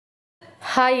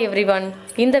Hi everyone.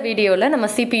 இந்த வீடியோல நம்ம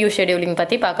CPU scheduling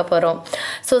பத்தி பார்க்க போறோம்.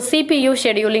 So CPU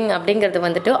scheduling அப்படிங்கிறது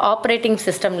வந்துட்டு ஆப்பரேட்டிங்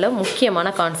சிஸ்டம்ல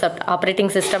முக்கியமான கான்செப்ட்.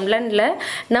 ஆப்பரேட்டிங் சிஸ்டம்ல இல்ல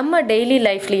நம்ம டெய்லி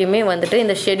லைஃப்லயுமே வந்துட்டு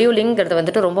இந்த ஷெட்யூலிங்கிறது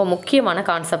வந்துட்டு ரொம்ப முக்கியமான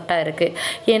கான்செப்டா இருக்கு.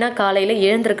 ஏனா காலையில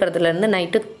எழுந்திருக்கிறதுல இருந்து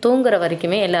நைட்டு தூங்குற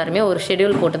வரைக்குமே எல்லாரும் ஒரு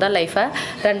ஷெட்யூல் போட்டு தான் லைஃபை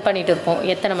ரன் பண்ணிட்டு இருப்போம்.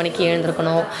 எத்தனை மணிக்கு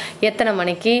எழுந்திருக்கணும், எத்தனை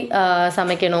மணிக்கு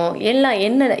சமைக்கணும், எல்லாம்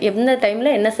எந்த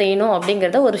டைம்ல என்ன செய்யணும்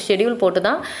அப்படிங்கறத ஒரு ஷெட்யூல் போட்டு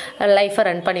தான் லைஃபை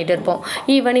ரன் பண்ணிட்டு இருப்போம்.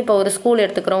 ஈவன் இப்போ ஒரு ஸ்கூல்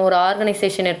எடுத்துக்கிறோம், ஒரு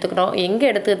ஆர்கனைசேஷன் எடுத்துக்கிறோம், எங்கே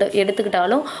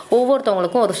எடுத்துக்கிட்டாலும்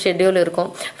ஒவ்வொருத்தவங்களுக்கும் ஒரு ஷெட்யூல் இருக்கும்.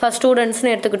 ஃபர்ஸ்ட் ஸ்டூடெண்ட்ஸ்னு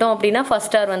எடுத்துக்கிட்டோம் அப்படின்னா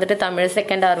ஃபர்ஸ்ட் ஹவர் வந்துட்டு தமிழ்,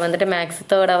 செகண்ட் ஹவர் வந்துட்டு மேக்ஸ்,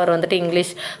 தேர்ட் ஹவர் வந்துட்டு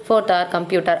இங்கிலீஷ், ஃபோர்த் ஹவர்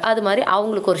கம்ப்யூட்டர், அது மாதிரி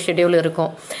அவங்களுக்கு ஒரு ஷெட்யூல்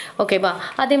இருக்கும். ஓகேவா?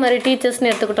 அதே மாதிரி டீச்சர்ஸ்னு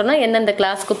எடுத்துக்கிட்டோம்னா எந்தெந்த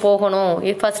கிளாஸ்க்கு போகணும்,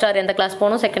 ஃபர்ஸ்ட் ஹவர் எந்த கிளாஸ்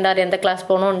போகணும், செகண்ட் ஹவர் எந்த கிளாஸ்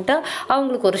போகணுன்ட்டு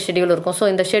அவங்களுக்கு ஒரு ஷெட்யூல் இருக்கும். ஸோ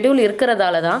இந்த ஷெட்யூல்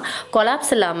இருக்கிறதால தான்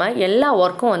கொலாப்ஸ் இல்லாமல் எல்லா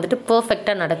ஒர்க்கும் வந்துட்டு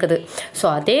பர்ஃபெக்டாக நடக்குது. ஸோ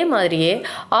அதே மாதிரியே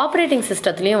ஆப்ரேட்டிங்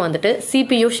சிஸ்டத்துலேயும் வந்துட்டு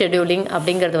CPU ஷெட்யூலிங்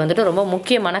அப்படிங்கிறது வந்துட்டு ரொம்ப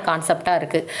முக்கியமான கான்செப்டாக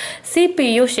இருக்குது.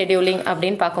 CPU ஷெட்யூலிங்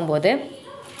அப்படின்னு பார்க்கும்போது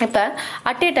இப்போ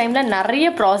அட் ஏ டைமில் நிறைய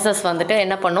ப்ராசஸ் வந்துட்டு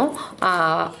என்ன பண்ணும்,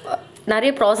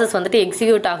 நிறைய ப்ராசஸ் வந்துட்டு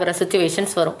எக்ஸிக்யூட் ஆகிற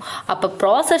சுச்சுவேஷன்ஸ் வரும். அப்போ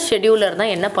ப்ராசஸ் ஷெட்யூலர்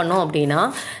தான் என்ன பண்ணும் அப்படின்னா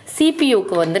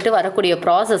சிபியூக்கு வந்துட்டு வரக்கூடிய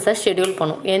ப்ராசஸை ஷெட்யூல்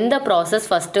பண்ணும். எந்த ப்ராசஸ்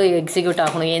ஃபஸ்ட்டு எக்ஸிக்யூட்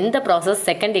ஆகணும், எந்த ப்ராசஸ்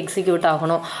செகண்ட் எக்ஸிக்யூட்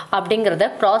ஆகணும் அப்படிங்கிறத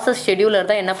ப்ராசஸ் ஷெட்யூலர்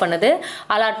தான் என்ன பண்ணுது,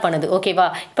 அலாட் பண்ணுது. ஓகேவா?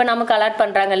 இப்போ நமக்கு அலாட்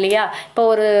பண்ணுறாங்க இல்லையா, இப்போ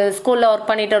ஒரு ஸ்கூலில் ஒர்க்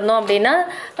பண்ணிட்டு இருந்தோம் அப்படின்னா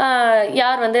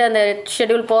யார் வந்து அந்த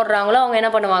ஷெட்யூல் போடுறாங்களோ அவங்க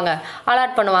என்ன பண்ணுவாங்க,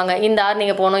 அலாட் பண்ணுவாங்க. இந்த ஆர்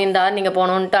நீங்கள் போகணும், இந்த ஆர் நீங்கள்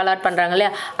போகணுன்ட்டு அலாட் பண்ணுறாங்க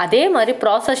இல்லையா. அதே மாதிரி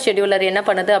ப்ராசஸ் ஷெட்யூலர் என்ன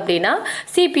பண்ணுது அப்படின்னா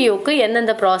சிபியூக்கு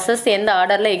எந்தெந்த ப்ராசஸ் எந்த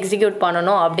ஆர்டரில் எக்ஸிக்யூட்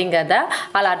பண்ணணும் அப்படிங்கிறத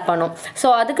அலாட் பண்ணும். ஸோ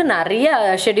அதுக்கு நிறைய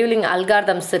ஷெட்யூலிங்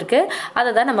அல்காரிதம்ஸ் இருக்குது, அதை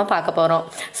தான் நம்ம பார்க்க போகிறோம்.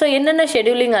 ஸோ என்னென்ன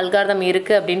ஷெட்யூலிங் அல்காரிதம்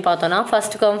இருக்குது அப்படின்னு பார்த்தோன்னா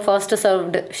first come first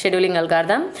served scheduling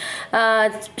algorithm,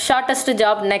 shortest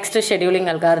job next scheduling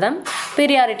algorithm,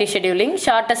 priority scheduling,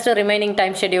 shortest remaining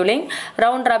time scheduling,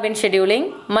 round robin scheduling,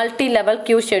 multi level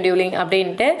Q scheduling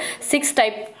அப்படின்ட்டு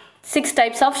six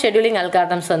types of scheduling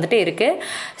algorithms வந்துட்டு இருக்குது.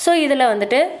 So இதில்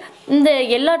வந்துட்டு இந்த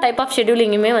எல்லா டைப் ஆஃப்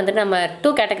ஷெட்யூலிங்குமே வந்துட்டு நம்ம 2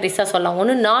 கேட்டகரிஸாக சொல்லலாம்.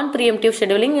 ஒன்று நான் pre-emptive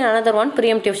scheduling, another one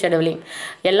pre-emptive scheduling.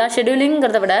 எல்லா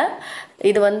ஷெட்யூலிங்கிறத விட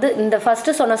இது வந்து இந்த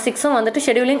ஃபஸ்ட்டு சொன்ன 6ம் வந்துட்டு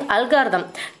ஷெட்யூலிங் அல்காரிதம்.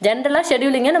 ஜென்ரலாக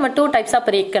ஷெட்யூலிங்கை நம்ம 2 டைப்ஸாக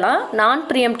பிரிக்கலாம், நான்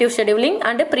pre-emptive scheduling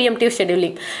and pre-emptive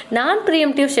scheduling. நான்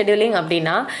ப்ரீஎம்டிவ் ஷெட்யூலிங்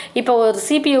அப்படின்னா இப்போ ஒரு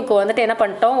சிபியூக்கு வந்துட்டு என்ன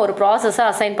பண்ணிட்டோம், ஒரு ப்ராசஸை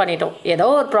அசைன் பண்ணிட்டோம், ஏதோ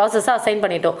ஒரு ப்ராசஸை அசைன்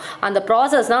பண்ணிட்டோம். அந்த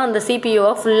ப்ராசஸ் தான் அந்த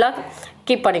சிபியூவை ஃபுல்லாக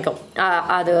கீப் பண்ணிக்கும்.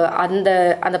 அது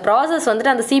அந்த ப்ராசஸ்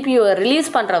வந்துட்டு அந்த சிபியூவை ரிலீஸ்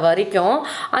பண்ணுற வரைக்கும்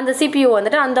அந்த சிபியூ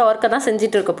வந்துட்டு அந்த ஒர்க்கை தான்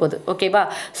செஞ்சுட்டு இருக்க போகுது. ஓகேவா?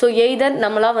 ஸோ எய்தர்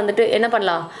நம்மளாம் வந்துட்டு என்ன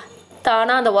பண்ணலாம்,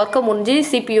 தானாக அந்த ஒர்க்கை முடிஞ்சு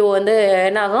சிபியூ வந்து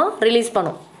என்ன ஆகும், ரிலீஸ்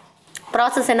பண்ணும்.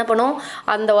 ப்ராசஸ் என்ன பண்ணும்,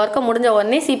 அந்த ஒர்க்கை முடிஞ்ச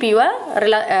உடனே சிபியூவை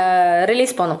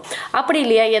ரிலீஸ் பண்ணும். அப்படி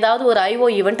இல்லையா, ஏதாவது ஒரு ஐஓ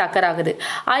ஈவெண்ட் அக்கர் ஆகுது.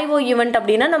 ஐஓ ஈவெண்ட்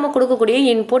அப்படின்னா நம்ம கொடுக்கக்கூடிய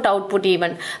இன்புட் அவுட்புட்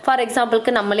ஈவெண்ட். ஃபார்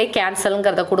எக்ஸாம்பிளுக்கு நம்மளே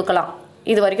கேன்சலுங்கிறத கொடுக்கலாம்.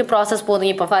 இது வரைக்கும் ப்ராசஸ் போதும்.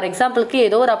 இப்போ ஃபார் எக்ஸாம்பிளுக்கு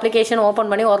ஏதோ ஒரு அப்ளிகேஷன் ஓப்பன்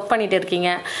பண்ணி ஒர்க் பண்ணிட்டு இருக்கீங்க,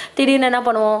 திடீர்னு என்ன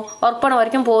பண்ணுவோம், ஒர்க் பண்ண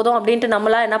வரைக்கும் போதும் அப்படின்ட்டு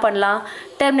நம்மளாம் என்ன பண்ணலாம்,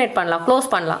 டெர்மினேட் பண்ணலாம், க்ளோஸ்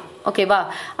பண்ணலாம். ஓகேவா?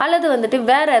 அல்லது வந்துட்டு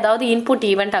வேறு ஏதாவது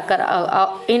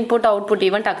இன்புட் அவுட்புட்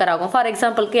ஈவெண்ட் அக்கர் ஆகும். ஃபார்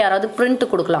எக்ஸாம்பிளுக்கு யாராவது பிரிண்ட்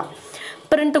கொடுக்கலாம்.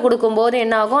 பிரிண்ட் கொடுக்கும்போது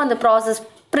என்ன ஆகும், அந்த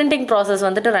பிரிண்டிங் ப்ராசஸ்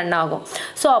வந்துட்டு ரன் ஆகும்.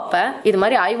 ஸோ அப்போ இது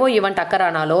மாதிரி ஐஓ ஈவெண்ட் அக்கர்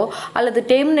ஆனாலோ அல்லது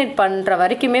டெர்மினேட் பண்ணுற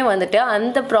வரைக்குமே வந்துட்டு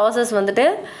அந்த ப்ராசஸ் வந்துட்டு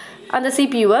அந்த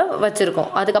சிபியூவை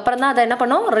வச்சுருக்கோம். அதுக்கப்புறம் தான் அதை என்ன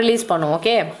பண்ணோம், ரிலீஸ் பண்ணும்.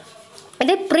 ஓகே,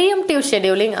 இதே ப்ரீஎம்டிவ்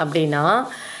ஷெட்யூலிங் அப்படின்னா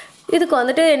இதுக்கு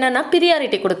வந்துட்டு என்னென்னா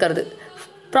ப்ரியாரிட்டி கொடுக்கறது.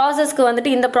 ப்ராசஸ்க்கு வந்துட்டு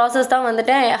இந்த ப்ராசஸ் தான்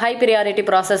வந்துட்டு ஹை ப்ரியாரிட்டி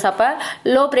ப்ராசஸ், அப்போ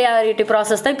லோ ப்ரியாரிட்டி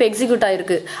ப்ராசஸ் தான் இப்போ எக்ஸிக்யூட்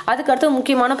ஆகிருக்கு. அதுக்கடுத்து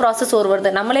முக்கியமான ப்ராசஸ் ஒரு வருது.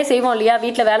 நம்மளே செய்வோம் இல்லையா,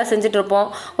 வீட்டில் வேலை செஞ்சுட்ருப்போம்,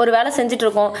 ஒரு வேலை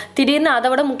செஞ்சுட்ருக்கோம், திடீர்னு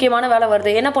அதை விட முக்கியமான வேலை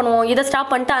வருது. என்ன பண்ணுவோம், இதை ஸ்டாப்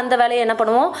பண்ணிட்டு அந்த வேலையை என்ன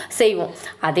பண்ணுவோம், செய்வோம்.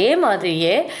 அதே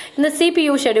மாதிரியே இந்த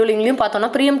சிபியூ ஷெட்யூலிங்லையும்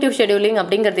பார்த்தோம்னா ப்ரீஎம்டிவ் ஷெட்யூலிங்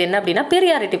அப்படிங்கிறது என்ன அப்படின்னா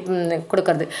ப்ரியாரிட்டி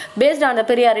கொடுக்கறது. பேஸ்ட் ஆன் த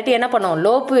ப்ரியாரிட்டி என்ன பண்ணுவோம்,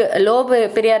 லோ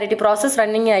ப்ரியாரிட்டி ப்ராசஸ்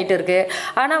ரன்னிங் ஆகிட்டு இருக்குது.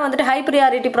 ஆனால் வந்துட்டு ஹை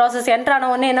ப்ரியாரிட்டி ப்ராசஸ் என்ட்ரு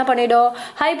ஆன உடனே என்ன பண்ணிடும்,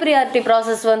 ஹை ப்ரியாரிட்டி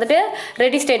ப்ராசஸ் வந்துட்டு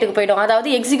ரெடி ஸ்டேட்டுக்கு போய்டும், அதாவது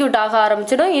எக்ஸிக்யூட் ஆக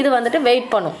ஆரம்பிச்சிடும். இது வந்துட்டு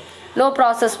வெயிட் பண்ணும். லோ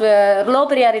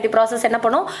ப்ரியாரிட்டி ப்ராசஸ் என்ன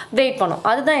பண்ணும், வெயிட் பண்ணும்.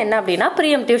 அதுதான் என்ன அப்படின்னா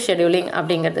ப்ரீஎம்டிவ் ஷெட்யூலிங்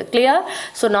அப்படிங்கிறது. கிளியர்?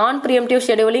 ஸோ நான் ப்ரீஎம்டிவ்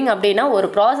ஷெட்யூலிங் அப்படின்னா ஒரு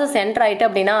ப்ராசஸ் என்டர் ஆகிட்டு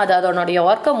அப்படின்னா அது அதனுடைய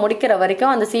ஒர்க்கை முடிக்கிற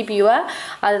வரைக்கும் அந்த சிபியூவை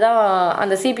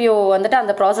அந்த சிபியூ வந்துட்டு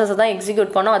அந்த ப்ராசஸை தான்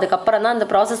எக்ஸிக்யூட் பண்ணும். அதுக்கப்புறம் தான் அந்த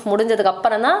ப்ராசஸ்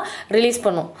முடிஞ்சதுக்கப்புறம் தான் ரிலீஸ்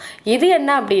பண்ணும். இது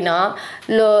என்ன அப்படின்னா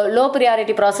லோ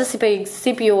ப்ரியாரிட்டி ப்ராசஸ் இப்போ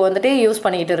சிபியூ வந்துட்டு யூஸ்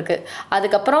பண்ணிகிட்டு இருக்குது.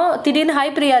 அதுக்கப்புறம் திடீர்னு ஹை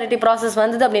ப்ரியாரிட்டி ப்ராசஸ்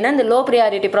வந்தது அப்படின்னா இந்த லோ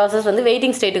ப்ரியாரிட்டி ப்ராசஸ் வந்து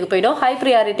வெயிட்டிங் ஸ்டேட்டுக்கு போய்டும். ஹை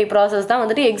ப்ரியாரிட்டி ப்ராசஸ் தான்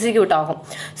வந்துட்டு எக்ஸிக்யூட் ஆகும்.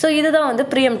 ஸோ இதுதான் வந்து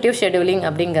ப்ரீஎம்டிவ் ஷெட்யூலிங்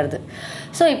அப்படிங்கிறது.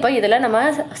 ஸோ இப்போ இதில் நம்ம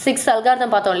 6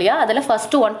 அல்காரிதம் பார்த்தோம் இல்லையா, அதில்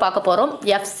ஃபஸ்ட்டு ஒன் பார்க்க போகிறோம்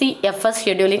FCFS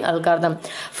scheduling algorithm.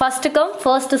 First come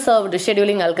first served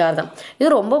scheduling algorithm. இது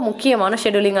ரொம்ப முக்கியமான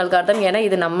ஷெடியூலிங் அல்காரிதம். ஏன்னா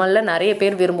இது நம்மள நிறைய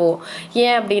பேர் விரும்புவோம்.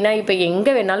 ஏன் அப்படின்னா இப்போ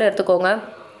எங்கே வேணாலும் எடுத்துக்கோங்க,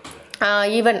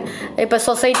 ஈவன் இப்போ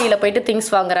சொசைட்டியில் போயிட்டு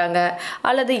திங்ஸ் வாங்குறாங்க,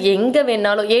 அல்லது எங்கே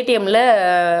வேணாலும் ஏடிஎம்மில்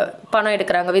பணம்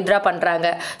எடுக்கிறாங்க, வித்ட்ரா பண்ணுறாங்க.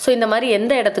 ஸோ இந்த மாதிரி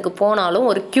எந்த இடத்துக்கு போனாலும்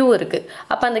ஒரு க்யூ இருக்குது.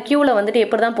 அப்போ அந்த க்யூவில் வந்துட்டு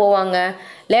எப்படி தான் போவாங்க,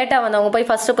 லேட்டாக வந்தவங்க போய்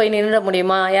ஃபஸ்ட்டு போய் நின்றுட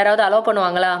முடியுமா, யாராவது அலோவ்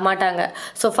பண்ணுவாங்களா, மாட்டாங்க.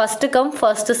 So first come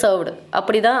first served,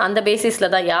 அப்படி தான் அந்த பேசிஸில்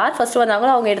தான் யார் ஃபஸ்ட்டு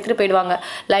வந்தாங்களோ அவங்க எடுத்துகிட்டு போயிடுவாங்க.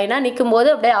 லைனாக நிற்கும் போது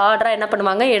அப்படியே ஆர்டராக என்ன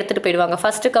பண்ணுவாங்க, எடுத்துகிட்டு போயிடுவாங்க.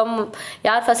 ஃபஸ்ட்டு கம்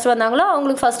யார் ஃபஸ்ட்டு வந்தாங்களோ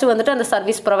அவங்களுக்கு ஃபஸ்ட்டு வந்துட்டு அந்த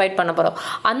சர்வீஸ் ப்ரொவைட் பண்ண போகிறோம்.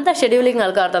 அந்த ஷெடியூலிங்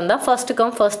அல்காரிதம் தான் first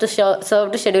come first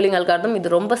served scheduling algorithm. இது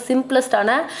ரொம்ப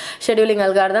சிம்பிளஸ்டான ஷெடியூலிங்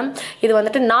அல்காரிதம். இது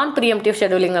வந்துட்டு நான் ப்ரீஎம்ப்டிவ்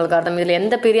ஷெடியூலிங் அல்காரிதம். இதில்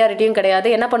எந்த ப்ரியாரிட்டியும் கிடையாது.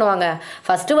 என்ன பண்ணுவாங்க,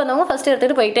 ஃபஸ்ட்டு வந்தவங்க ஃபஸ்ட்டு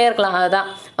எடுத்துகிட்டு போயிட்டே இருக்கலாம், அதுதான்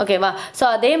ஓகேவா. ஸோ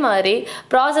அதே மாதிரி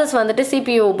ப்ராசஸ் வந்துட்டு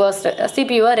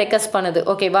சிபியூவை ரெக்வெஸ்ட் பண்ணுது,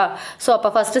 ஓகேவா. ஸோ அப்போ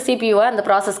ஃபஸ்ட்டு சிபியூவை அந்த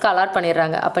ப்ராசஸ்க்கு அலாட்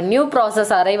பண்ணிடுறாங்க. அப்போ நியூ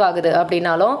ப்ராசஸ் அரைவ் ஆகுது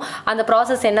அப்படின்னாலும் அந்த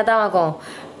ப்ராசஸ் என்ன தான் ஆகும்,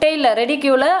 டெய்லில் ரெடி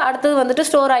க்யூவில் அடுத்தது வந்துட்டு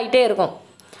ஸ்டோர் ஆகிட்டே இருக்கும்.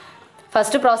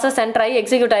 ஃபஸ்ட்டு ப்ராசஸ் சென்டர் ஆகி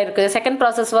எக்ஸிக்யூட் ஆகிருக்கு, செகண்ட்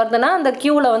ப்ராசஸ் வருதுன்னா அந்த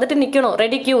க்யூவில் வந்துட்டு நிற்கணும்.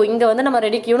 ரெடி க்யூ, இங்கே வந்து நம்ம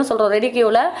ரெடி க்யூன்னு சொல்கிறோம். ரெடி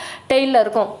க்யூவில் டெய்லில்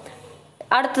இருக்கும்,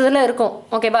 அடுத்ததில் இருக்கும்,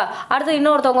 ஓகேவா. அடுத்து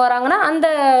இன்னொருத்தவங்க வராங்கன்னா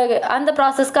அந்த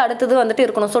ப்ராசஸ்க்கு அடுத்தது வந்துட்டு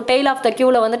இருக்கணும். ஸோ டெய்ல் ஆஃப் த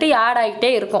க்யூவில் வந்துட்டு ஆட்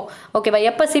ஆகிட்டே இருக்கும், ஓகேவா.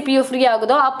 எப்போ சிபியூ ஃப்ரீ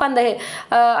ஆகுதோ அப்போ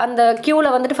அந்த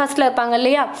க்யூவில் வந்துட்டு ஃபஸ்ட்டில் இருப்பாங்க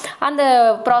இல்லையா, அந்த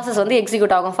ப்ராசஸ் வந்து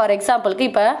எக்ஸிக்யூட் ஆகும். ஃபார் எக்ஸாம்பிளுக்கு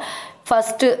இப்போ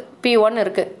ஃபஸ்ட்டு P1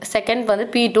 இருக்குது, செகண்ட் வந்து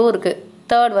P2 இருக்குது,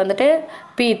 தேர்ட் வந்துட்டு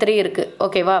P3 இருக்குது,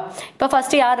 ஓகேவா. இப்போ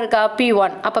ஃபஸ்ட்டு யார் இருக்கா,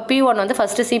 P1. அப்போ P1 வந்து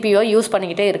ஃபஸ்ட்டு சிபியூவை யூஸ்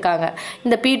பண்ணிக்கிட்டே இருக்காங்க.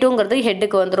 இந்த P2ங்கிறது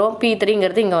ஹெட்டுக்கு வந்துடும்,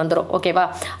 P3ங்கிறது இங்கே வந்துடும், ஓகேவா.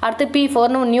 அடுத்து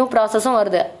P4னு நியூ ப்ராசஸும்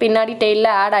வருது, பின்னாடி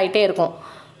டெய்லில் ஆட் ஆகிட்டே இருக்கும்,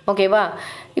 ஓகேவா.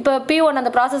 இப்போ P1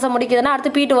 அந்த ப்ராசஸை முடிக்குதுன்னா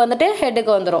அடுத்து P2 வந்துட்டு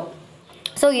ஹெட்டுக்கு வந்துடும்.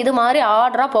 ஸோ இது மாதிரி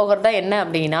ஆர்டராக போகிறது தான் என்ன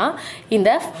அப்படின்னா இந்த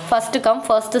first come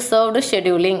first served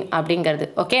scheduling அப்படிங்கிறது,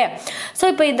 ஓகே. ஸோ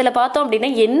இப்போ இதில் பார்த்தோம் அப்படின்னா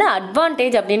என்ன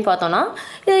அட்வான்டேஜ் அப்படின்னு பார்த்தோன்னா,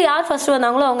 இது யார் ஃபஸ்ட்டு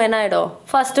வந்தாங்களோ அவங்க என்ன ஆகிடும்,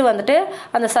 ஃபஸ்ட்டு வந்துட்டு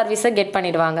அந்த சர்வீஸை கெட்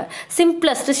பண்ணிடுவாங்க.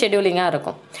 சிம்பிளஸ்ட்டு ஷெடியூலிங்காக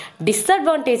இருக்கும்.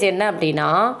 டிஸ்அட்வான்டேஜ் என்ன அப்படின்னா,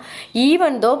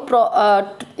 ஈவன்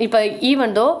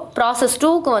தோ ப்ராசஸ்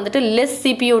 2க்கு வந்துட்டு less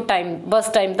CPU time,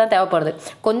 first time தான் தேவைப்படுது,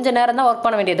 கொஞ்சம் நேரம் தான் ஒர்க்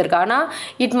பண்ண வேண்டியது இருக்குது. ஆனால்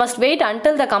it must wait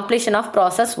until the completion of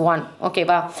process 1, ஓகேவா.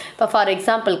 இப்போ ஃபார்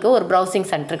எக்ஸாம்பிளுக்கு ஒரு ப்ரௌசிங்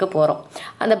சென்டருக்கு போகிறோம்.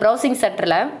 அந்த ப்ரௌசிங்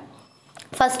சென்டரில்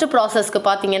ஃபஸ்ட்டு ப்ராசஸ்க்கு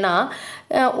பார்த்தீங்கன்னா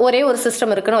ஒரே ஒரு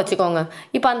சிஸ்டம் இருக்குன்னு வச்சுக்கோங்க.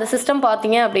 இப்போ அந்த சிஸ்டம்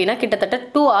பார்த்தீங்க அப்படின்னா கிட்டத்தட்ட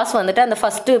 2 hours வந்துட்டு அந்த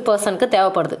ஃபஸ்ட்டு பர்சனுக்கு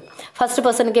தேவைப்படுது. ஃபஸ்ட்டு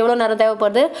பர்சனுக்கு எவ்வளோ நேரம்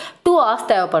தேவைப்படுது, 2 hours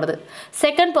தேவைப்படுது.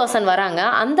 செகண்ட் பர்சன் வராங்க,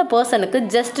 அந்த பர்சனுக்கு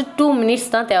ஜஸ்ட் 2 minutes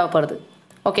தான் தேவைப்படுது,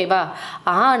 ஓகேவா.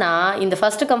 ஆனால் இந்த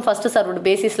ஃபஸ்ட்டு கம் ஃபஸ்ட்டு சர்வ்டு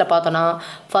பேசிஸில் பார்த்தோன்னா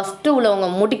ஃபஸ்ட்டு உள்ளவங்க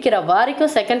முடிக்கிற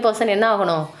வரைக்கும் செகண்ட் பர்சன் என்ன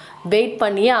ஆகணும், வெயிட்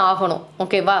பண்ணியே ஆகணும்,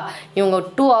 ஓகேவா. இவங்க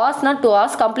 2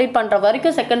 hours கம்ப்ளீட் பண்ணுற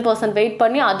வரைக்கும் செகண்ட் பர்சன் வெயிட்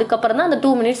பண்ணி அதுக்கப்புறம் தான் அந்த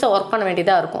 2 minutes ஒர்க் பண்ண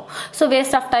வேண்டியதாக இருக்கும். ஸோ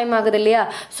வேஸ்ட் ஆஃப் டைம் ஆகுது இல்லையா.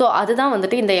 ஸோ அதுதான்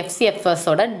வந்துட்டு இந்த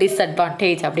FCFSோட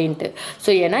டிஸ்அட்வான்டேஜ் அப்படின்ட்டு. ஸோ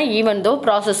ஏன்னா ஈவன் தோ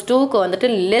ப்ராசஸ் 2க்கு வந்துட்டு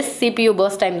லெஸ் சிபியூ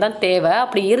பர்ஸ்ட் டைம் தான் தேவை,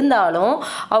 அப்படி இருந்தாலும்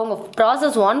அவங்க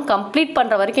ப்ராசஸ் 1 கம்ப்ளீட்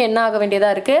பண்ணுற வரைக்கும் என்ன ஆக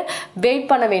வேண்டியதாக இருக்குது, வெயிட்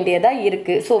பண்ண வேண்டியதாக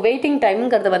இருக்குது. ஸோ வெயிட்டிங்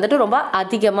டைமுங்கிறது வந்துட்டு ரொம்ப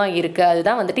அதிகமாக இருக்குது.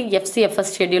 அதுதான் வந்துட்டு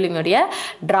FCFS ஷெடியூலிங்குடைய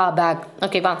ட்ராபேக்,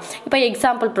 ஓகேவா. இப்போ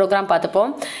எக்ஸாம்பிள் ப்ரோக்ராம் பார்த்துப்போம்.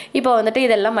 இப்போ வந்துட்டு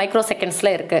இதெல்லாம் மைக்ரோ செகண்ட்ஸில்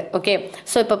இருக்குது, ஓகே.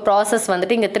 ஸோ இப்போ ப்ராசஸ்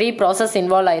வந்துட்டு இங்கே 3 ப்ராசஸ்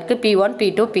இன்வால்வ் ஆகிருக்கு, P1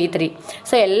 P2 P3.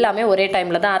 ஸோ எல்லாமே ஒரே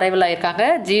டைமில் தான் அரைவல் ஆகிருக்காங்க,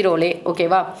 0லே,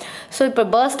 ஓகேவா. ஸோ இப்போ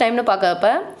பர்ஸ்ட் டைம்னு பார்க்கப்ப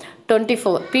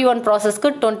 24, P1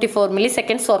 ப்ராசஸ்க்கு 24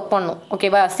 milliseconds ஒர்க் பண்ணும்,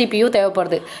 ஓகேவா. சிபியூ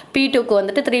தேவைப்படுது. P2க்கு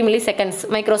வந்துட்டு 3 milliseconds,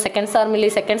 micro seconds R milli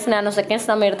seconds, நானோ செகண்ட்ஸ்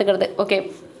நம்ம எடுத்துக்கிறது, ஓகே.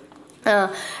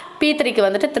 P3க்கு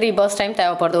வந்துட்டு 3 burst டைம்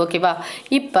தேவைப்படுது, ஓகேவா.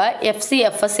 இப்போ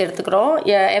FCFS எடுத்துக்கிறோம்.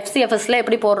 FCFSல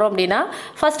எப்படி போடுறோம் அப்படின்னா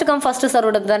ஃபஸ்ட்டு கம் ஃபஸ்ட்டு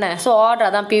சர்வ்டு தானே. ஸோ ஆர்டர்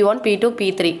அதான் P1 P2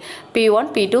 P3, P1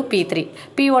 P2 P3.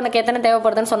 P1க்கு எத்தனை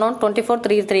தேவைப்படுதுன்னு சொன்னோம்,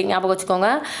 24 3 ஞாபகம் வச்சுக்கோங்க.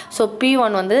 ஸோ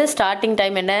P1 வந்து ஸ்டார்டிங்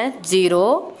டைம் என்ன 0,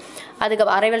 அதுக்கு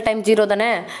அரைவல் டைம் 0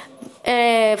 தானே.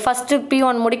 ஃபஸ்ட்டு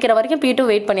P1 முடிக்கிற வரைக்கும் P2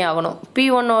 வெயிட் பண்ணி ஆகணும்.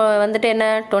 P1 வந்துட்டு என்ன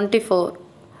 24.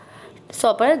 ஸோ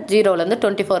அப்போ 0லேருந்து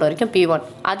 24 வரைக்கும் P1.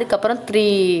 அதுக்கப்புறம் 3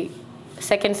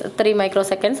 செகண்ட்ஸ், 3 மைக்ரோ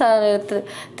செகண்ட்ஸ்,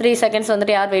 3 செகண்ட்ஸ்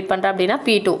வந்துட்டு யார் வெயிட் பண்ணுறா அப்படின்னா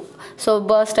P2. So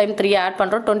first time 3 add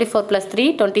பண்ணுறோம், 24 +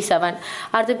 3 27.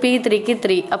 அடுத்து P3க்கு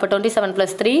 3, அப்போ 27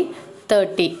 + 3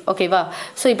 30, ஓகேவா.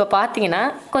 ஸோ இப்போ பார்த்தீங்கன்னா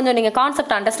கொஞ்சம் நீங்கள்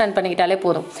கான்செப்ட் அண்டர்ஸ்டாண்ட் பண்ணிக்கிட்டாலே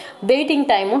போதும். வெயிட்டிங்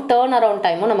டைமும் டேர்ன் அரவுண்ட்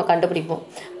டைமும் நம்ம கண்டுபிடிப்போம்.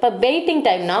 இப்போ வெயிட்டிங்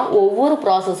டைம்னா ஒவ்வொரு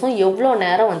ப்ராசஸும் எவ்வளோ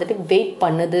நேரம் வந்துட்டு வெயிட்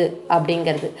பண்ணுது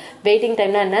அப்படிங்கிறது. வெயிட்டிங்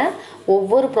டைம்னா என்ன,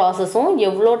 ஒவ்வொரு ப்ராசஸும்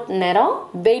எவ்வளோ நேரம்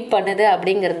வெயிட் பண்ணுது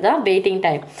அப்படிங்கிறது தான் waiting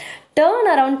time. Turn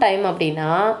around time அப்படின்னா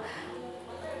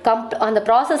அந்த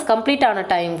ப்ராசஸ் கம்ப்ளீட் ஆன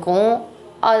டைமுக்கும்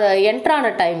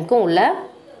என்ட்ரான டைமுக்கும் உள்ள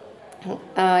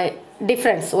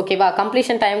டிஃப்ரென்ஸ். ஓகேவா?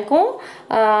 கம்ப்ளீஷன் டைமுக்கும்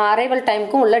அரைவல்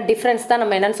டைமுக்கும் உள்ள டிஃப்ரென்ஸ் தான்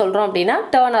நம்ம என்னென்னு சொல்கிறோம் அப்படின்னா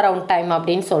டேர்ன் அரவுண்ட் டைம்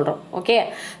அப்படின்னு சொல்கிறோம். ஓகே,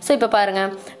 ஸோ இப்போ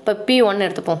பாருங்கள், இப்போ P1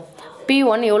 எடுத்துப்போம்.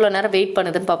 P1 எவ்வளோ நேரம் வெயிட்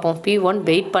பண்ணுதுன்னு பார்ப்போம். P1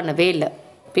 வெயிட் பண்ணவே இல்லை.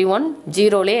 P1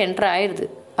 ஜீரோலே என்ட்ரு ஆயிடுது.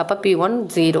 அப்போ P1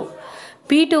 0.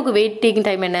 P2க்கு வெயிட்டிங்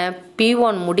டைம் என்ன?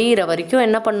 P1 முடிகிற வரைக்கும்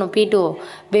என்ன பண்ணணும்? P2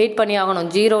 வெயிட் பண்ணி ஆகணும்.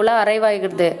 ஜீரோவில் அரைவ்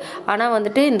ஆகிடுது. ஆனால்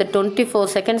வந்துட்டு இந்த 24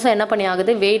 செகண்ட்ஸும் என்ன பண்ணி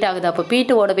ஆகுது? வெயிட் ஆகுது. அப்போ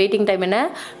P2ஓட வெயிட்டிங் டைம் என்ன?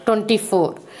 24.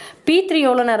 P3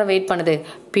 எவ்வளோ நேரம் வெயிட் பண்ணுது?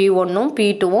 P1ம்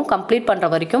P2வும் கம்ப்ளீட் பண்ணுற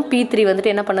வரைக்கும் P3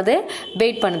 வந்துட்டு என்ன பண்ணுது?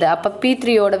 வெயிட் பண்ணுது. அப்போ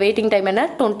P3ஓட வெயிட்டிங் டைம் என்ன?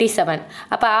 27.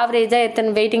 அப்போ ஆவரேஜாக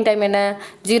எத்தனை வெயிட்டிங் டைம் என்ன?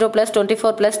 0 +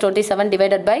 24 + 27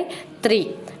 divided by 3.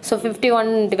 So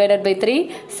 51 divided by 3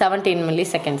 17 milli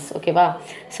seconds. ஓகேவா?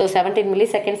 ஸோ 17 மில்லி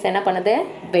செகண்ட்ஸ் என்ன பண்ணுது?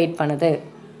 வெயிட் பண்ணுது.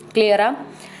 கிளியரா?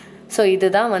 ஸோ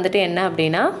இதுதான் வந்துட்டு என்ன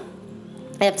அப்படின்னா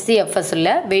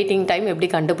FCFSல வெயிட்டிங் டைம் எப்படி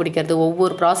கண்டுபிடிக்கிறது,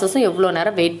 ஒவ்வொரு ப்ராசஸும் எவ்வளோ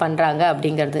நேரம் வெயிட் பண்ணுறாங்க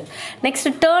அப்படிங்கிறது.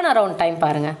 நெக்ஸ்ட்டு டேர்ன் அரவுண்ட் டைம்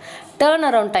பாருங்கள். டேர்ன்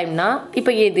அரவுண்ட் டைம்னா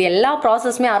இப்போ இது எல்லா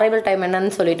ப்ராசஸுமே அரைவல் டைம்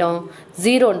என்னன்னு சொல்லிட்டோம்?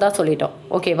 0ன்னு தான் சொல்லிட்டோம்.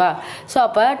 ஓகேவா? ஸோ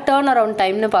அப்போ டேர்ன் அரவுண்ட்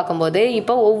டைம்னு பார்க்கும்போது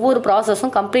இப்போ ஒவ்வொரு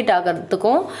ப்ராசஸும் கம்ப்ளீட்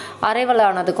ஆகிறதுக்கும் அரைவல்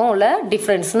ஆனதுக்கும் உள்ள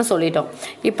டிஃப்ரென்ஸ்னு சொல்லிட்டோம்.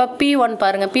 இப்போ P1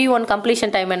 பாருங்கள். P1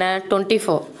 கம்ப்ளீஷன் டைம் என்ன?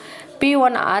 24.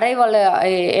 P1 அரைவல்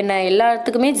என்ன?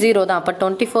 எல்லாத்துக்குமே 0 தான். அப்போ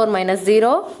 24 -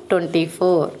 0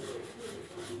 24.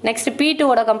 நெக்ஸ்ட்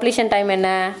P2ஓட கம்ப்ளீஷன் டைம் என்ன?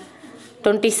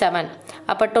 27.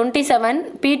 அப்போ 27.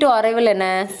 P2 அரைவல் என்ன?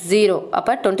 0.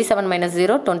 அப்போ 27 -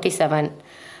 0 27.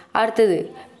 அடுத்தது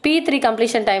P3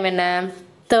 கம்ப்ளீஷன் டைம் என்ன?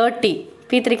 30.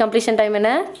 P3 கம்ப்ளீஷன் டைம்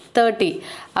என்ன? 30.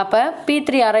 அப்போ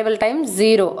P3 அரைவல் டைம்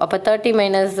 0. அப்போ 30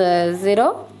 - 0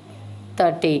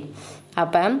 30.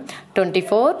 அப்போ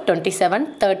 24 27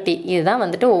 30 இதுதான்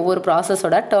வந்துட்டு ஒவ்வொரு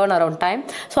ப்ராசஸோட turn around time.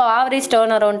 So average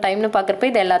turn around டைம்னு பார்க்குறப்ப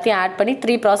இது எல்லாத்தையும் ஆட் பண்ணி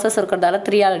 3 ப்ராசஸ் இருக்கிறதால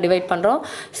 3ஆல் டிவைட் பண்ணுறோம்.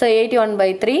 So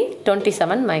 81/3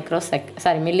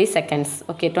 27 milli seconds.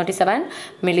 Okay, 27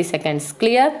 milli seconds.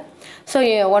 Clear? So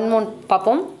one more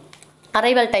பார்ப்போம்.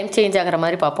 அரைவல் டைம் சேஞ்ச் ஆகிற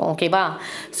மாதிரி பார்ப்போம். ஓகேவா?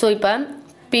 ஸோ இப்போ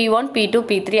P1 P2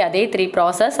 P3 அதே 3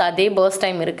 ப்ராசஸ், அதே பர்ஸ்ட்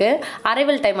டைம் இருக்குது.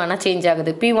 அரைவல் டைம் ஆனால் சேஞ்ச்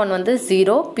ஆகுது. P1 வந்து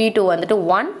 0, P2 வந்துட்டு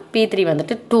 1, P3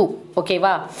 வந்துட்டு 2.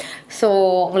 ஓகேவா? ஸோ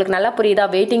உங்களுக்கு நல்லா புரியுதா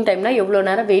வெயிட்டிங் டைம்னா எவ்வளோ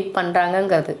நேரம் வெயிட்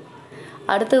பண்ணுறாங்கங்கிறது.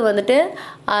 அடுத்து வந்துட்டு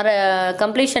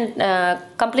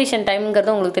கம்ப்ளீஷன்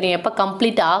டைம்ங்கிறது உங்களுக்கு தெரியும், எப்போ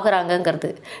கம்ப்ளீட்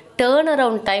ஆகுறாங்கங்கிறது. டேர்ன்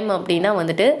அரவுண்ட் டைம் அப்படின்னா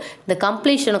வந்துட்டு இந்த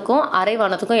கம்ப்ளீஷனுக்கும்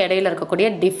அரைவானதுக்கும் இடையில இருக்கக்கூடிய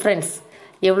டிஃப்ரென்ஸ்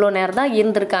எவ்வளோ நேரம் தான்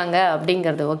இருந்திருக்காங்க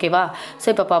அப்படிங்கிறது. ஓகேவா? ஸோ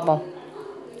இப்போ பார்ப்போம்.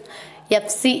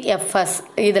 FCFS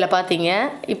இதில் பார்த்தீங்க,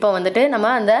 இப்போ வந்துட்டு நம்ம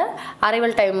அந்த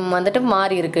அரைவல் டைம் வந்துட்டு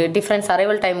மாறி இருக்குது. டிஃப்ரென்ஸ்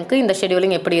அரைவல் டைமுக்கு இந்த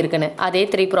ஷெடியூலிங் எப்படி இருக்குன்னு அதே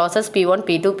 3 process P1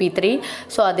 P2 P3.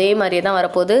 So அதே மாதிரியே தான்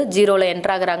வரப்போகுது. 0ல்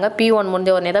என்ட்ராகிறாங்க. P1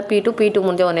 முடிஞ்ச உடனே தான் P2, P2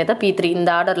 முடிஞ்ச உடனே தான் P3.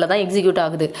 இந்த ஆர்டரில் தான் எக்ஸிக்யூட்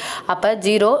ஆகுது. அப்போ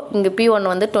 0 இங்கே P1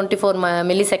 வந்து 24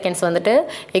 மில்லி செகண்ட்ஸ் வந்துட்டு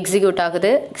எக்ஸிக்யூட்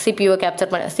ஆகுது. CPU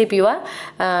கேப்சர் பண்ண CPU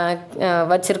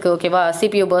வச்சிருக்கு. ஓகேவா?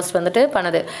 CPU பர்ஸ்ட் வந்துட்டு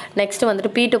பண்ணுது. நெக்ஸ்ட்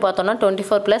வந்துட்டு P2 பார்த்தோம்னா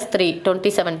 24 + 3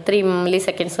 27 3 மில்லி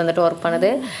செகண்ட்ஸ் வந்துட்டு ஒர்க் பண்ணுது.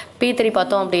 P3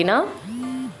 பார்த்தோம் அப்படின்னா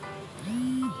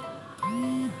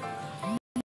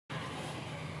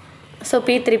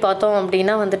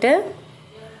வந்துட்டு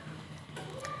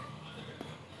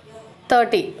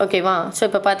 30. ஓகேவா? ஸோ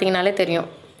இப்போ பார்த்தீங்கனாலே தெரியும்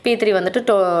P3 வந்துட்டு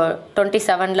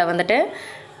 27ல் வந்துட்டு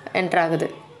என்ட்ராகுது.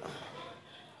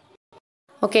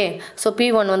 ஓகே, ஸோ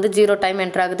P1 வந்து 0 டைம்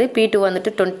என்ட்ரு ஆகுது. P2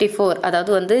 வந்துட்டு 24,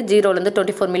 அதாவது வந்து 0லேருந்து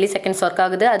 24 மில்லி செகண்ட்ஸ் ஒர்க்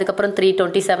ஆகுது. அதுக்கப்புறம் 3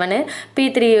 27,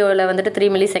 P3வில் வந்துட்டு 3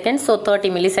 milli seconds, so 30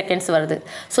 milli seconds வருது.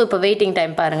 ஸோ இப்போ வெயிட்டிங்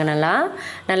டைம் பாருங்கள்,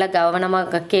 நல்லா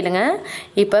கவனமாக கேளுங்க.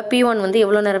 இப்போ P1 வந்து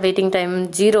எவ்வளோ நேரம் வெயிட்டிங் டைம்?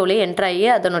 0லேயே என்ட்ரு ஆகி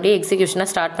அதனுடைய எக்ஸிக்யூஷனை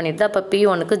ஸ்டார்ட் பண்ணிடுது. அப்போ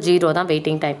P1க்கு 0 தான்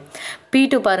வெயிட்டிங் டைம்.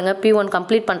 P2 பாருங்கள், P1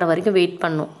 கம்ப்ளீட் பண்ணுற வரைக்கும் வெயிட்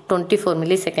பண்ணும். 24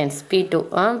 மில்லி செகண்ட்ஸ். P2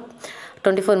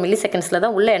 24 மில்லி செகண்ட்ஸில்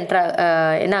தான் உள்ளே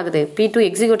என்ன ஆகுது? P2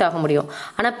 எக்ஸிக்யூட் ஆக முடியும்.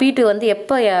 ஆனால் P2 வந்து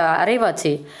எப்போ அரைவ்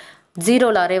ஆச்சு?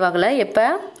 0ல் அரைவ் ஆகலை. எப்போ?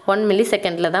 1 மில்லி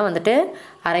செகண்டில் தான் வந்துட்டு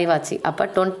அரைவ் ஆச்சு. அப்போ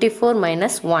 24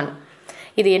 - 1.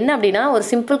 இது என்ன அப்படின்னா ஒரு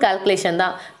சிம்பிள் கால்குலேஷன்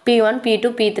தான். P1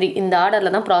 P2 P3 இந்த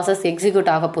ஆர்டரில் தான் ப்ராசஸ்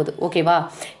எக்ஸிக்யூட் ஆக போகுது. ஓகேவா?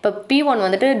 இப்போ P1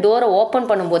 வந்துட்டு டோரை ஓப்பன்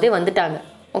பண்ணும்போதே வந்துட்டாங்க.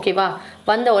 ஓகேவா?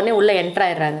 வந்த உடனே உள்ளே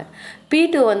என்ட்ராயிடுறாங்க.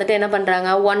 P2 வந்துட்டு என்ன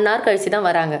பண்ணுறாங்க? 1 hour கழிச்சு தான்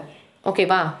வராங்க.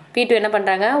 ஓகேவா? P2 என்ன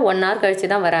பண்ணுறாங்க? 1 hour கழிச்சு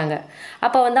தான் வராங்க.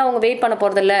 அப்போ வந்து அவங்க வெயிட் பண்ண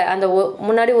போகிறதில்ல. அந்த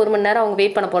முன்னாடி 1 மணி நேரம் அவங்க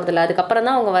வெயிட் பண்ண போகிறதில்ல. அதுக்கப்புறம்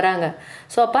தான் அவங்க வராங்க.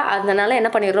 ஸோ அப்போ அதனால்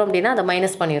என்ன பண்ணிடுறோம் அப்படின்னா அதை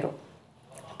மைனஸ் பண்ணிடுறோம்.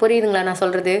 புரியுதுங்களா நான்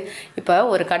சொல்கிறது? இப்போ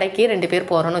ஒரு கடைக்கு 2 பேர்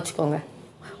போகிறோன்னு வச்சுக்கோங்க.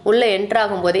 உள்ளே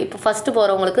என்ட்ராகும்போது இப்போ ஃபஸ்ட்டு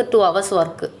போகிறவங்களுக்கு 2 hours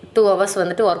ஒர்க்கு, 2 hours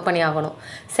வந்துட்டு ஒர்க் பண்ணி ஆகணும்.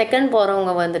 செகண்ட்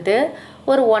போகிறவங்க வந்துட்டு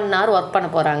ஒரு 1 hour ஒர்க் பண்ண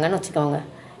போகிறாங்கன்னு வச்சுக்கோங்க.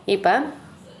 இப்போ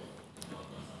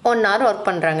 1 hour ஒர்க்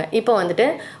பண்ணுறாங்க. இப்போ வந்துட்டு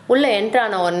உள்ளே என்ட்ரு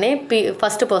ஆன உடனே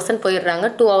ஃபஸ்ட்டு பர்சன் போயிடுறாங்க.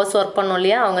 2 hours ஒர்க் பண்ணோம்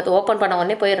இல்லையா, அவங்க ஓப்பன் பண்ண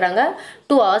உடனே போயிடுறாங்க.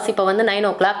 2 hours இப்போ வந்து 9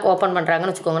 o'clock ஓப்பன்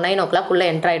பண்ணுறாங்கன்னு வச்சுக்கோங்க. 9 o'clock உள்ளே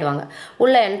என்ட்ரு ஆகிடுவாங்க.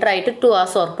 உள்ளே என்ட்ரு ஆகிட்டு 2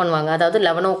 hours ஒர்க் பண்ணுவாங்க. அதாவது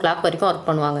 11 o'clock வரைக்கும் ஒர்க்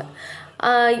பண்ணுவாங்க.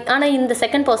 ஆனால் இந்த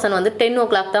செகண்ட் பர்சன் வந்து 10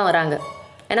 o'clock தான் வராங்க.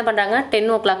 என்ன பண்ணுறாங்க, 10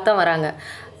 o'clock தான் வராங்க.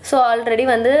 ஸோ ஆல்ரெடி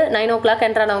வந்து 9 o'clock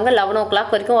என்ட்ரானவங்க 11 o'clock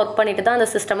வரைக்கும் ஒர்க் பண்ணிட்டு தான் அந்த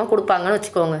சிஸ்டமை கொடுப்பாங்கன்னு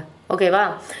வச்சுக்கோங்க. ஓகேவா?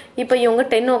 இப்போ இவங்க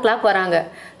 10 o'clock வராங்க.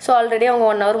 ஸோ ஆல்ரெடி அவங்க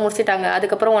 1 hour முடிச்சிட்டாங்க.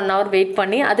 அதுக்கப்புறம் 1 hour வெயிட்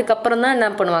பண்ணி அதுக்கப்புறம் தான் என்ன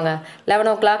பண்ணுவாங்க, 11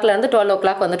 o'clockலேருந்து 12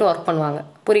 o'clock வந்துட்டு ஒர்க் பண்ணுவாங்க.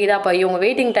 புரியுதா? அப்போ இவங்க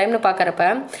வெயிட்டிங் டைம்னு பார்க்குறப்ப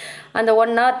அந்த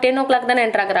 1 hour 10 o'clock தானே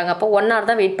என்ட்ராகிறாங்க. அப்போ 1 hour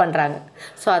தான் வெயிட் பண்ணுறாங்க.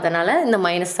 ஸோ அதனால் இந்த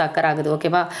மைனஸ் ஆக்கர் ஆகுது.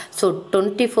 ஓகேவா? ஸோ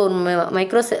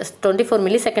 24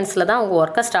 millisecondsல தான் அவங்க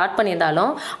ஒர்க்கை ஸ்டார்ட்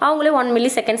பண்ணியிருந்தாலும் அவங்களே 1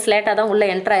 milliseconds லேட்டாக தான் உள்ளே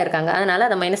என்ட்ரு ஆயிருக்காங்க. அதனால்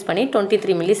அதை மைனஸ் பண்ணி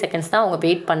 23 milliseconds தான் அவங்க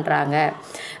வெயிட் பண்ணுறாங்க.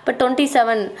 இப்போ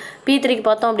 27 P3க்கு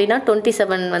பார்த்தோம் அப்படின்னா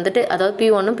 27 வந்துட்டு, அதாவது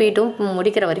P1ம் P2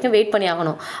 முடிக்கிற வரைக்கும் வெயிட் பண்ணி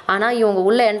ஆகணும். ஆனால் இவங்க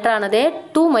உள்ளே என்ட்ரு ஆனதே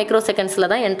 2 microsecondsல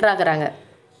தான் என்ட்ரு ஆகுறாங்க.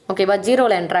 ஓகேவா?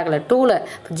 0ல் என்ட்ரு ஆகலை, 2ல்.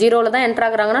 0ல் தான் என்ட்ரு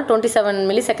ஆகுறாங்கன்னா 27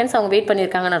 milliseconds அவங்க வெயிட்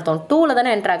பண்ணியிருக்காங்கன்னு அர்த்தம். 2ல் தானே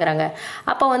என்ட்ரு ஆகுறாங்க.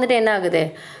 அப்போ வந்துட்டு என்ன ஆகுது,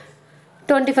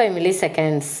 25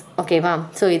 milliseconds. ஓகேவா?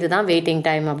 ஸோ இதுதான் வெயிட்டிங்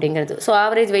டைம் அப்படிங்கிறது. So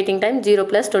average waiting time 0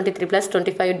 + 23 +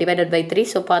 25 divided by 3.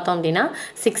 So பார்த்தோம் அப்படின்னா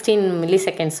 16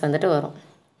 milliseconds வந்துட்டு வரும்.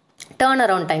 டேர்ன்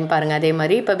அரவுண்ட் டைம் பாருங்கள். அதே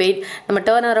மாதிரி இப்போ நம்ம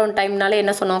டேர்ன் அரவுண்ட் டைம்னாலே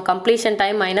என்ன சொன்னோம், completion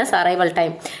time minus arrival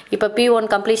time. இப்போ P1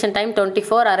 completion time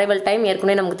 24, arrival time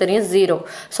ஏற்கனவே நமக்கு தெரியும் 0.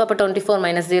 ஸோ அப்போ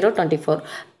 24 - 0 24.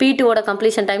 P2ஓட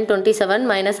completion time 27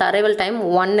 minus arrival time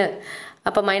 1.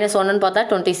 அப்போ -1ன்னு பார்த்தா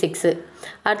 26.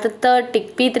 அடுத்து 30.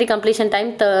 P3 கம்ப்ளீஷன் டைம்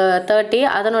 30,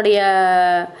 அதனுடைய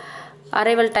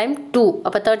அரைவல் டைம் 2.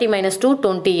 அப்போ 30 - 2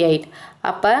 28.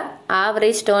 அப்போ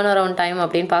ஆவரேஜ் டேர்ன் அரவுண்ட் டைம்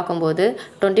அப்படின்னு பார்க்கும்போது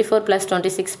 24 +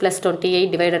 26 + 28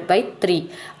 டிவைடட் பை 3.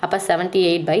 அப்போ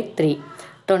 78/3,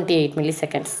 28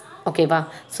 milliseconds. ஓகேவா?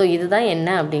 ஸோ இதுதான் என்ன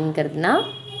அப்படிங்கிறதுனா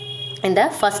இந்த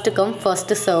ஃபஸ்ட்டு கம்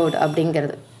ஃபர்ஸ்ட்டு சர்வ்டு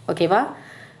அப்படிங்கிறது. ஓகேவா?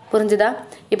 புரிஞ்சுதா?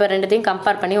 இப்போ ரெண்டுத்தையும்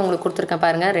கம்பேர் பண்ணி உங்களுக்கு கொடுத்துருக்கேன்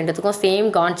பாருங்கள். ரெண்டுத்துக்கும் சேம்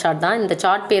கான் சார்ட் தான். இந்த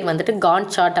சார்ட் பேர் வந்துட்டு கான்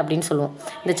சார்ட் அப்படின்னு சொல்லுவோம்.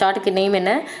 இந்த சார்ட்டுக்கு நேம்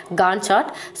என்ன, கான்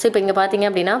சார்ட். ஸோ இப்போ இங்கே பார்த்தீங்க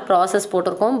அப்படின்னா ப்ராசஸ்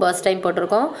போட்டிருக்கோம், பர்ஸ்ட் டைம்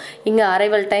போட்டிருக்கோம், இங்கே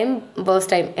அரைவல் டைம்,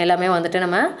 பர்ஸ்ட் டைம் எல்லாமே வந்துட்டு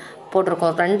நம்ம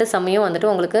போட்டிருக்கோம். ரெண்டு சமயம் வந்துட்டு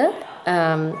உங்களுக்கு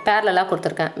பேரலாக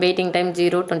கொடுத்துருக்கேன். Waiting time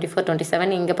 0, 24,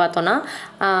 27. இங்கே பார்த்தோன்னா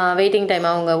வெயிட்டிங் டைம்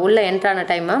அவங்க உள்ளே என்ட்ரான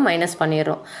டைமை மைனஸ்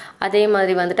பண்ணிடுறோம். அதே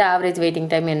மாதிரி வந்துட்டு ஆவரேஜ் வெயிட்டிங்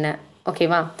டைம் என்ன.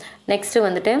 ஓகேவா? நெக்ஸ்ட்டு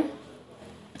வந்துட்டு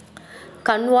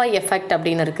கன்வாய் எஃபெக்ட்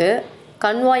அப்படின்னு இருக்குது.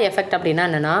 கன்வாய் எஃபெக்ட் அப்படின்னா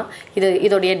என்னென்னா,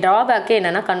 இதோடைய ட்ராபேக்கே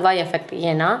என்னென்னா கன்வாய் எஃபெக்ட்.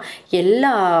 ஏன்னா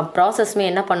எல்லா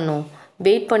ப்ராசஸுமே என்ன பண்ணணும்,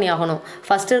 வெயிட் பண்ணி ஆகணும்.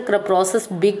 ஃபஸ்ட்டு இருக்கிற ப்ராசஸ்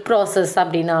பிக் ப்ராசஸ்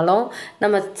அப்படின்னாலும்,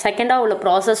 நம்ம செகண்டாக உள்ள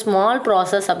ப்ராசஸ் ஸ்மால்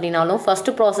ப்ராசஸ் அப்படின்னாலும்,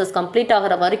 ஃபஸ்ட்டு ப்ராசஸ் கம்ப்ளீட்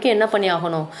ஆகிற வரைக்கும் என்ன பண்ணி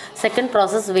ஆகணும், செகண்ட்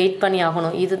ப்ராசஸ் வெயிட் பண்ணி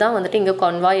ஆகணும். இதுதான் வந்துட்டு இங்கே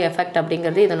கன்வாய் எஃபெக்ட்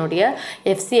அப்படிங்கிறது இதனுடைய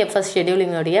FCFS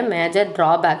ஷெடியூலிங்குடைய மேஜர்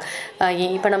ட்ராபேக்.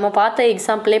 இப்போ நம்ம பார்த்த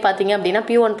எக்ஸாம்பிளே பார்த்தீங்க அப்படின்னா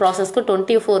P1 ப்ராசஸ்க்கு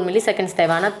 24 milliseconds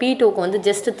தேவை. ஆனால் P2க்கு வந்து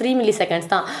ஜஸ்ட் 3 milliseconds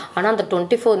தான். ஆனால் அந்த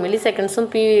 24 millisecondsம்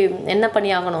என்ன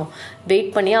பண்ணி ஆகணும்,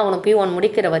 வெயிட் பண்ணி ஆகணும். P1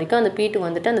 முடிக்கிற வரைக்கும் அந்த P2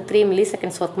 வந்துட்டு அந்த 3 milliseconds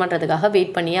ஒர்க் பண்ணுறதுக்காக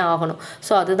வெயிட் பண்ணியே ஆகணும்.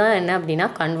 ஸோ அதுதான் என்ன அப்படின்னா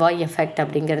கன்வாய் எஃபெக்ட்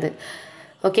அப்படிங்கிறது.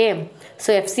 ஓகே, ஸோ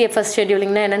FCFS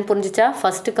ஷெடியூலிங்னா என்னென்னு புரிஞ்சிச்சா?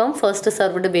 ஃபஸ்ட்டு கம் ஃபர்ஸ்ட்டு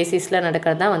சர்வ்டு பேசிஸில்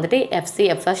நடக்கிறது தான் வந்துட்டு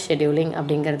FCFS ஷெடியூலிங்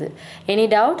அப்படிங்கிறது. Any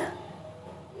doubt?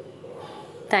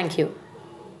 தேங்க்யூ.